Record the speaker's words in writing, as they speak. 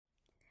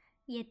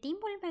E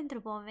timpul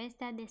pentru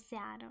povestea de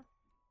seară.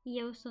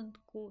 Eu sunt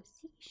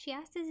Cusi și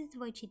astăzi îți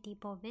voi citi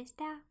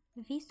povestea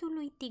Visul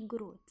lui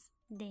Tigruț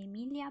de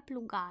Emilia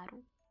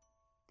Plugaru.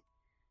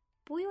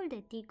 Puiul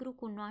de tigru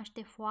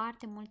cunoaște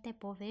foarte multe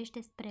povești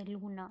despre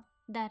lună,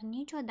 dar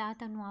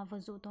niciodată nu a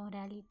văzut-o în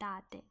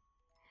realitate.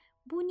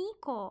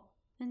 "Bunico,"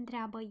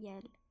 întreabă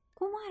el,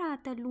 "cum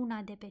arată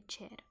luna de pe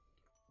cer?"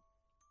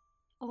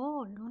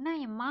 "O, luna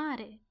e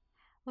mare,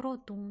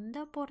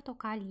 rotundă,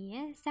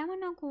 portocalie,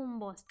 seamănă cu un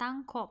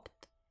bostan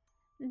copt."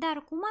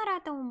 "Dar cum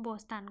arată un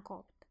bostan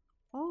copt?"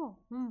 "Oh,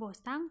 un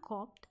bostan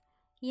copt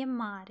e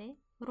mare,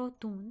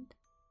 rotund,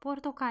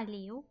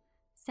 portocaliu,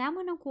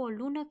 seamănă cu o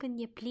lună când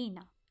e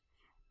plină."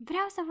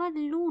 "Vreau să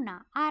văd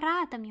luna,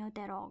 arată-mi-o,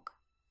 te rog."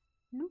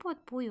 "Nu pot,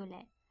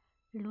 puiule,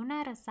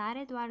 luna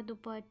răsare doar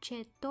după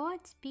ce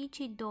toți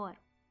picii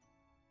dorm."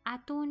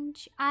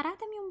 "Atunci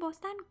arată-mi un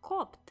bostan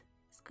copt,"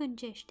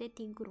 scâncește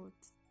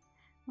Tigruț.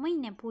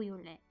 "Mâine,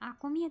 puiule,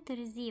 acum e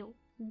târziu,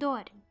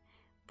 dormi."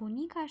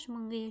 Bunica își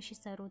mângâie și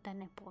sărută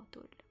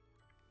nepotul.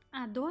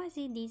 A doua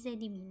zi de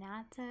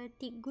dimineață,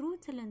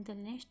 Tigruț îl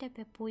întâlnește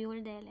pe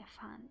puiul de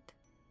elefant.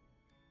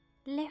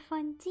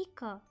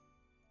 "Lefanțică,"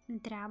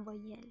 întreabă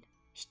el,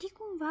 "știi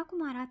cumva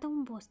cum arată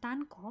un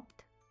bostan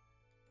copt?"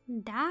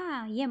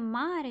 "Da, e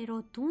mare,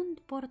 rotund,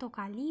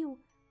 portocaliu.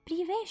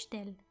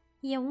 Privește-l,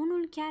 e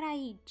unul chiar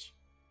aici."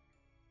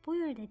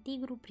 Puiul de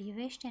tigru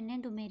privește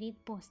nedumerit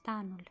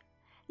bostanul.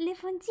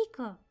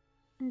 "Lefanțică,"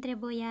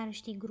 întrebă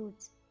iarăși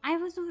Tigruț, "ai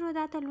văzut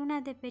vreodată luna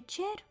de pe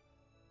cer?"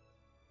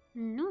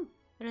 "Nu,"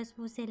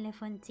 răspunse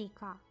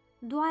elefănțica,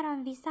 "doar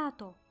am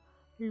visat-o.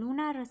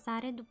 Luna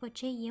răsare după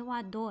ce eu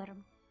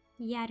adorm,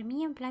 iar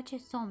mie îmi place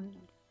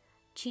somnul.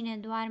 Cine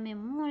doarme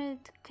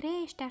mult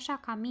crește așa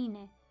ca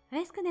mine.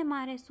 Vezi cât de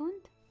mare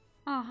sunt?"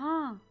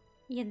 "Aha,"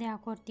 e de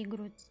acord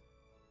Tigruț.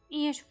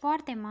 "Ești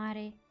foarte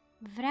mare.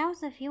 Vreau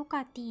să fiu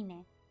ca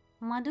tine.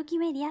 Mă duc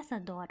imediat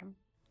să dorm."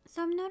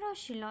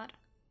 "Somnoroșilor!"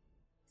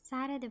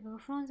 Sare de pe o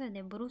frunză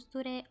de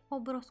brusture o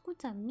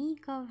broscuță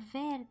mică,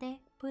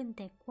 verde,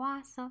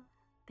 pântecoasă,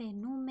 pe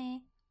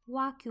nume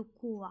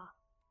Oachiucua.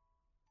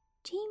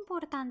 "Ce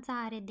importanță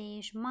are de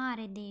ești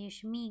mare, de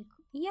ești mic?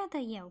 Iată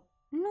eu,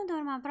 nu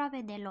dorm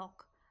aproape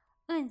deloc.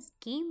 În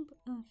schimb,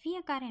 în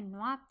fiecare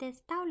noapte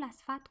stau la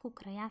sfat cu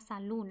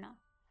crăiasa lună.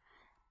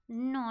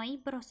 Noi,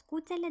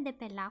 broscuțele de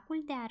pe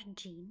lacul de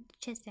argint,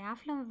 ce se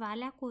află în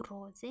Valea cu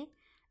Roze,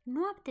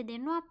 noapte de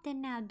noapte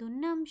ne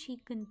adunăm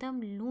și cântăm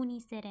lunii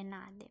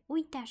serenade.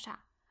 Uite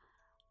așa: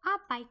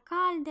 apa-i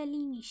caldă,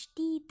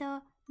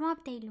 liniștită,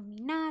 noaptea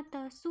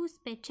iluminată, sus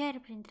pe cer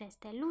printre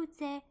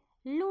steluțe,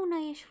 lună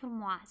ești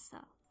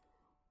frumoasă."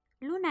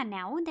 Luna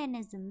ne aude,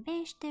 ne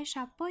zâmbește și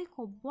apoi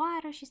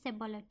coboară și se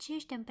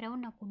bălăcește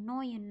împreună cu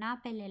noi în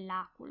apele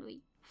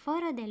lacului.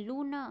 Fără de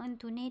lună,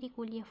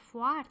 întunericul e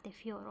foarte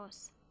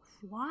fioros,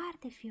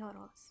 foarte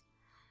fioros.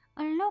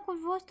 "În locul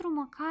vostru,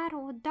 măcar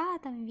o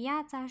dată în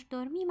viață aș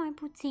dormi mai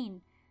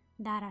puțin,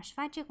 dar aș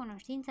face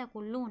cunoștință cu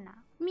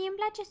luna. Mie îmi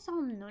place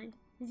somnul,"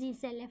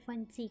 zise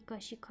elefănțică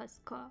și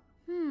căscă.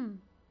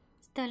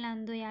 Stă la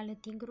îndoială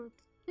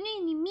Tigruț.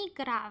 "Nu-i nimic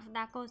grav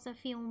dacă o să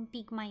fiu un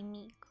pic mai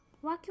mic."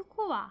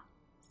 "Oachiucua,"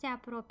 se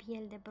apropie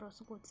el de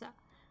broscuță,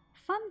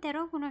 "fă-mi, te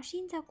rog,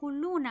 cunoștință cu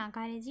luna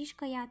care zici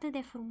că e atât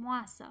de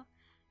frumoasă.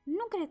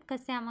 Nu cred că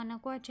seamănă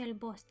cu acel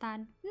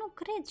bostan, nu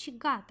cred și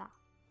gata."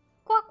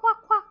 "Coa,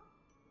 coa, coa!"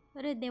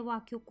 râde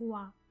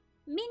Oachiucua.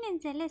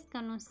 "Bineînțeles că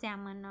nu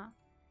seamănă.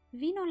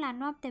 Vino la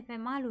noapte pe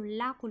malul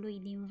lacului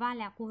din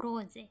Valea cu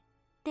Roze.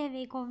 Te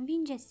vei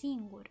convinge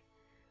singur.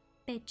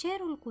 Pe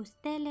cerul cu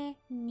stele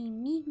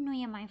nimic nu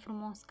e mai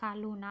frumos ca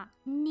luna,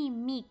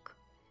 nimic."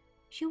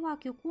 Și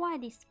Oachiucua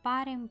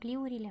dispare în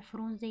pliurile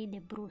frunzei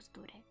de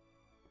brusture.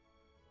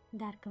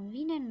 Dar când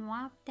vine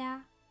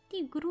noaptea,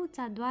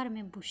 Tigruța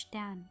doarme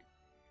buștean.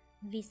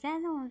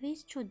 Visează un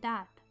vis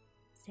ciudat.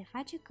 Se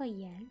face că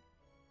el,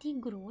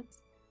 Tigruț,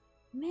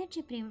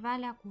 merge prin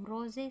Valea cu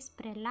Roze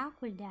spre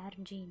lacul de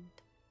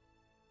argint.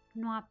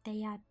 Noaptea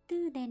e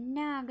atât de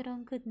neagră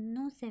încât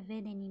nu se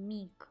vede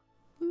nimic.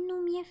 "Nu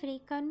mi-e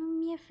frică, nu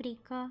mi-e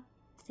frică,"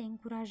 se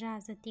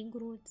încurajează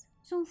Tigruț.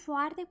 "Sunt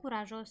foarte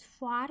curajos,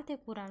 foarte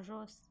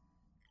curajos.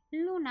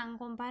 Luna, în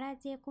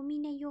comparație cu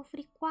mine, e o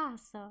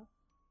fricoasă."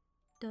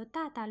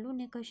 Deodată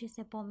alunecă și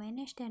se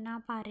pomenește în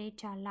apa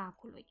rece a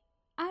lacului.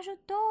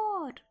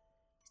 "Ajutor!"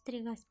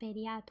 strigă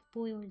speriat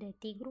puiul de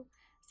tigru.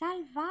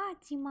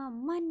 "Salvați-mă,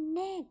 mă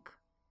nec!"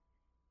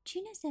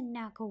 "Cine se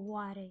neacă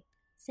oare?"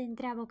 se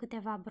întreabă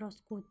câteva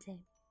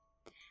broscuțe.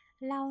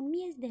 "La un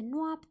miez de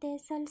noapte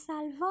să-l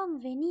salvăm,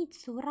 veniți,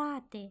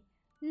 surate!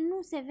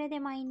 Nu se vede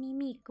mai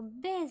nimic,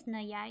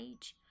 beznă-i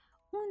aici!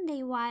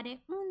 Unde-i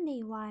oare,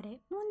 unde-i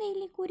oare,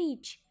 unde-i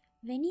licurici?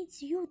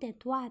 Veniți iute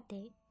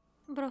toate!"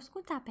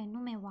 Broscuța pe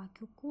nume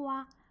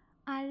Oachiucua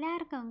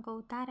aleargă în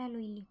căutarea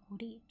lui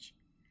Licurici.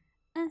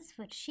 În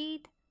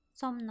sfârșit,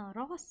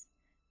 somnoros,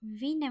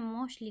 vine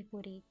Moș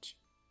Licurici.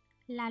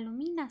 La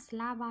lumina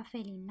slabă a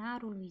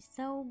felinarului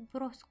său,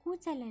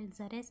 broscuțele îl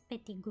zăresc pe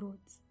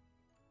Tigruț.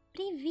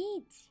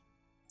 "Priviți!"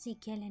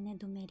 zic ele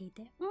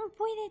nedumerite, "un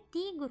pui de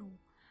tigru!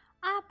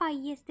 Apa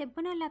este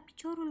până la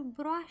piciorul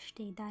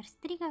broaștei, dar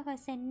strigă că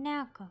se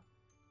neacă.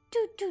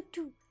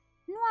 Tu!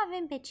 Nu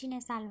avem pe cine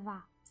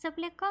salva. Să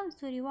plecăm,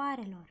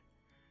 surioarelor.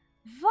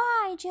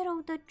 Vai, ce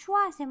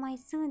răutăcioase mai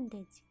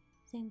sunteți,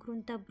 se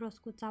încruntă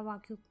broscuța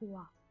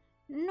Oachiucua.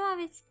 Nu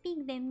aveți pic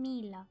de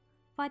milă.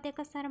 Poate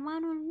că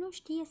sărmanul nu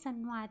știe să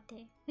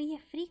nuate. Îi e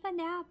frică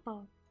de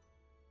apă.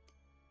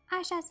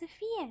 Așa să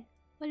fie,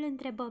 îl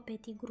întrebă pe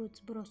Tigruț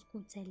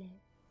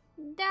broscuțele.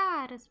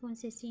 Da,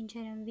 răspunse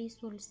sincer în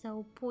visul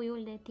său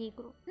puiul de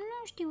tigru.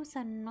 Nu știu să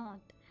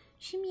not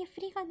și mi-e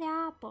frică de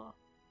apă.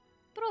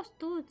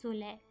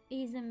 Prostuțule,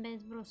 îi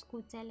zâmbesc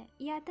broscuțele,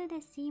 e atât de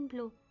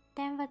simplu,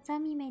 te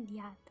învățăm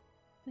imediat.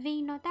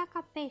 Vei nota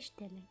ca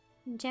peștele.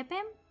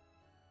 Începem?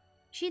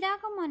 Și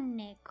dacă mă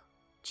nec,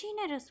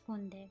 cine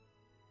răspunde?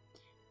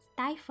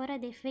 Stai fără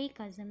de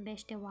frică,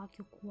 zâmbește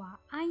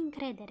Oachiucua, ai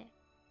încredere.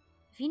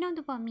 Vino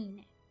după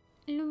mine.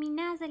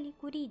 Luminează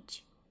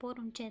licurici,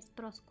 poruncesc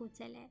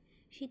broscuțele,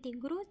 și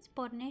Tigruț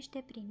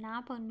pornește prin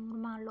apă în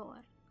urma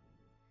lor.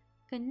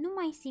 Când nu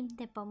mai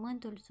simte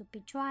pământul sub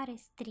picioare,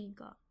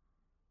 strigă.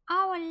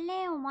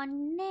 Aoleu, mă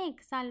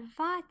nec,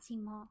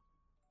 salvați-mă!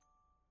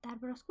 Dar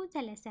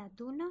broscuțele se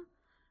adună,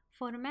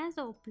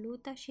 formează o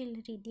plută și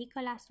îl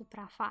ridică la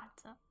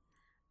suprafață.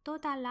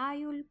 Tot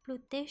alaiul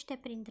plutește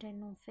printre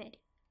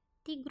nuferi.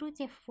 Tigruț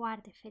e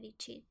foarte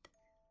fericit.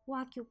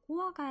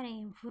 Oachiucua care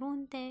e în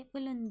frunte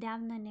îl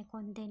îndeamnă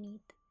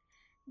necontenit.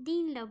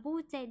 Din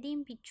lăbuțe,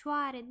 din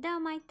picioare, dă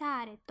mai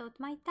tare, tot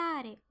mai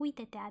tare,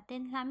 uite-te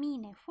atent la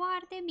mine,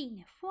 foarte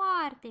bine,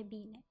 foarte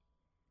bine.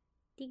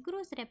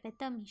 Tigruț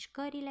repetă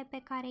mișcările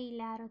pe care îi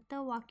le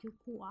arătă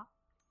Oachiucua.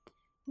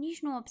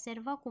 Nici nu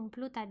observă cum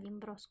pluta din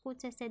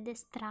broscuțe se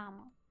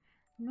destramă.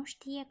 Nu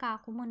știe că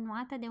acum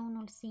înnoată de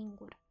unul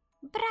singur.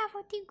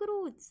 Bravo,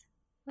 Tigruț!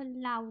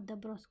 Îl laudă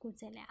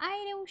broscuțele.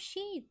 Ai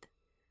reușit!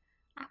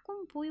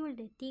 Acum puiul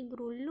de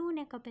tigru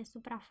lunecă pe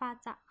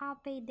suprafața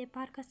apei de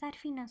parcă s-ar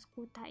fi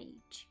născut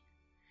aici.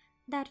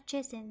 Dar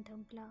ce se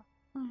întâmplă?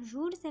 În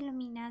jur se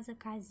luminează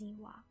ca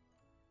ziua.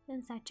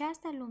 Însă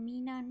această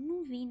lumină nu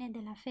vine de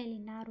la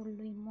felinarul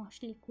lui Moș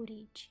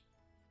Licurici.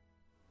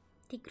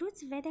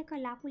 Tigruț vede că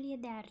lacul e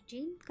de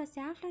argint, că se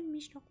află în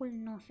mijlocul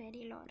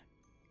nuferilor.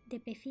 De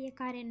pe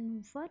fiecare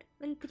nufăr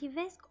îl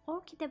privesc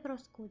ochii de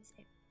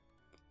broscuțe.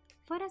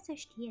 Fără să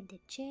știe de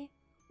ce,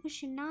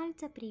 își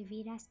înalță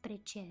privirea spre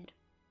cer.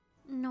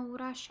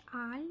 Năurași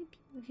albi,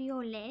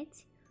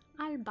 violeți,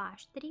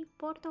 albaștri,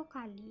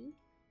 portocalii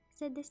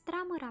se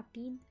destramă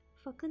rapid,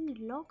 făcând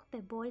loc pe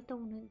boltă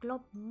unui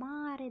glob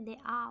mare de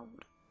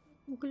aur.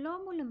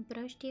 Globul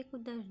împrăștie cu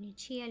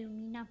dăjnicie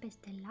lumina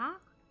peste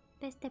lac,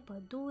 peste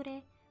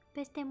pădure,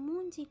 peste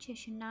munții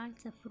ce-și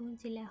înalță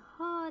frunzile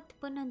hăt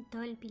până în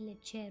tălpile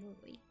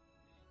cerului.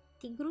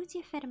 Tigruț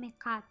e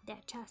fermecat de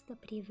această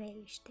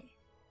priveliște.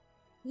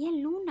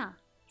 E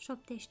luna,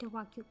 șoptește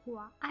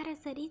Oachiucua, a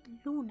răsărit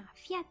luna,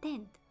 fii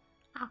atent,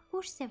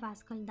 acuși se va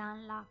scălda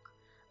în lac,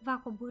 va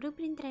coborî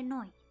printre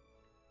noi.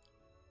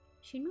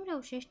 Și nu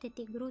reușește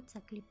Tigruț să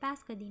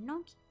clipească din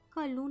ochi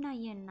că luna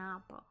e în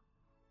apă.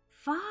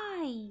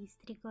 Vai,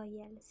 strigă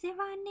el, se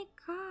va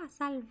înneca,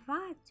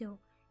 salvați-o,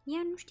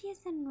 ea nu știe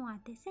să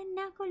nuate, se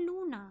neacă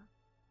luna.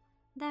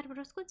 Dar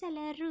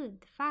broscuțele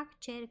râd, fac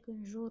cerc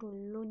în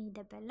jurul lunii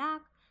de pe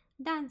lac,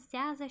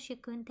 dansează și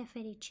cânte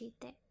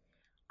fericite.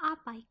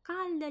 Apa-i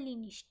caldă,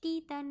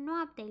 liniștită,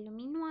 noaptea-i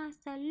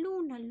luminoasă,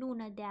 lună,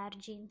 lună de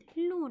argint,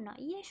 lună,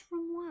 ești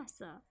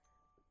frumoasă.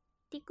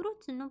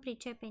 Tigruț nu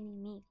pricepe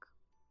nimic.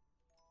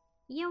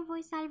 Eu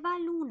voi salva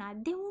luna,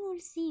 de unul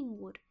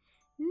singur.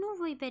 Nu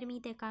voi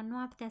permite ca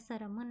noaptea să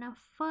rămână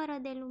fără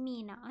de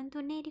lumină,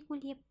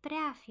 întunericul e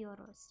prea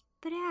fioros,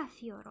 prea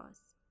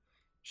fioros.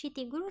 Și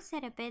Tigruț se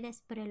repede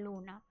spre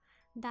lună,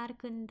 dar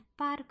când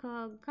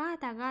parcă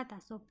gata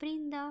să o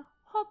prindă,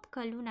 hop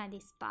că luna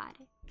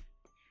dispare.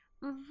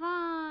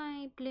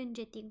 Vai,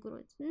 plânge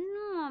Tigruț,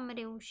 nu am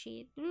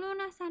reușit,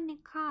 luna s-a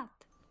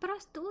necat.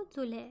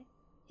 Prostuțule,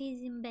 îi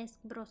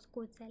zâmbesc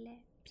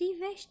broscuțele,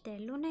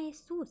 privește, luna e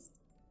sus.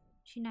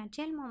 Și în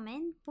acel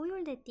moment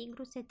puiul de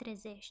tigru se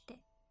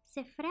trezește,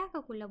 se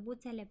freacă cu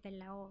lăbuțele pe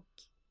la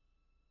ochi.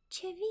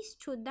 Ce vis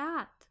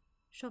ciudat,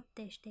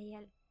 șoptește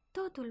el,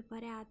 totul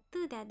părea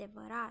atât de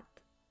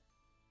adevărat.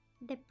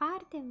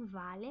 Departe în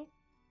vale,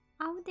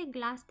 aude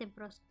glas de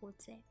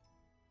broscuțe.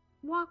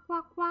 Uac,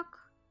 uac,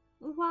 uac!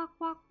 Uac,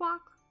 uac,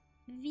 uac,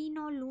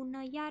 vino lună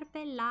iar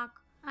pe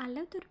lac,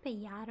 alături pe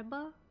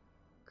iarbă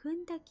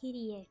cântă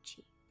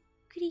chiriecii.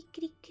 Cri,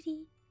 cri,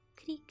 cri,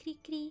 cri, cri,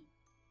 cri,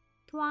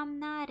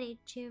 toamna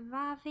rece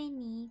va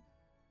veni.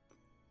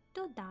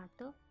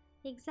 Deodată,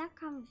 exact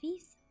ca în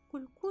vis,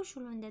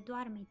 culcușul unde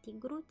doarme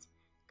Tigruț,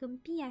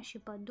 câmpia și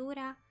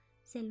pădurea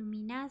se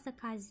luminează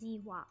ca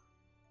ziua.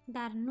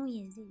 Dar nu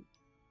e zi,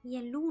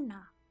 e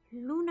luna,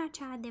 luna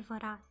cea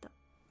adevărată.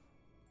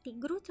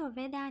 Tigruț o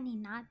vede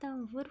aninată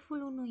în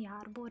vârful unui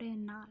arbore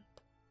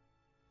înalt,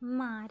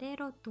 mare,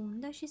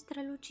 rotundă și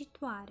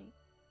strălucitoare,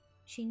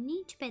 și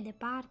nici pe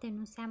departe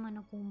nu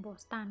seamănă cu un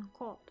bostan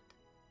copt.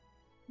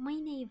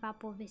 Mâine îi va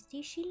povesti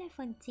și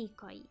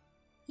lefănțicăi,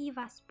 îi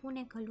va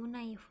spune că luna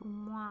e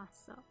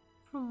frumoasă,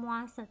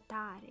 frumoasă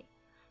tare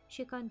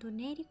și că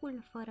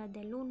întunericul fără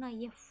de lună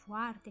e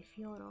foarte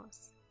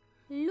fioros.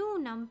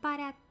 Lună, îmi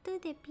pare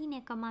atât de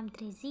bine că m-am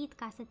trezit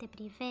ca să te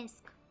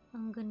privesc,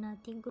 îngână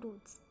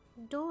Tigruț.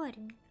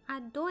 Dormi,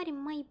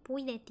 adormi, măi,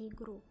 pui de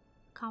tigru.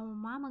 Ca o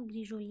mamă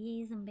grijulie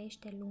îi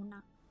zâmbește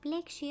Luna.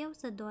 Plec și eu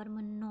să dorm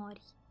în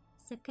nori,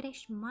 să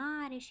crești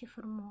mare și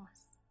frumos.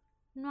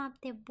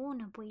 Noapte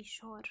bună,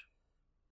 puișor!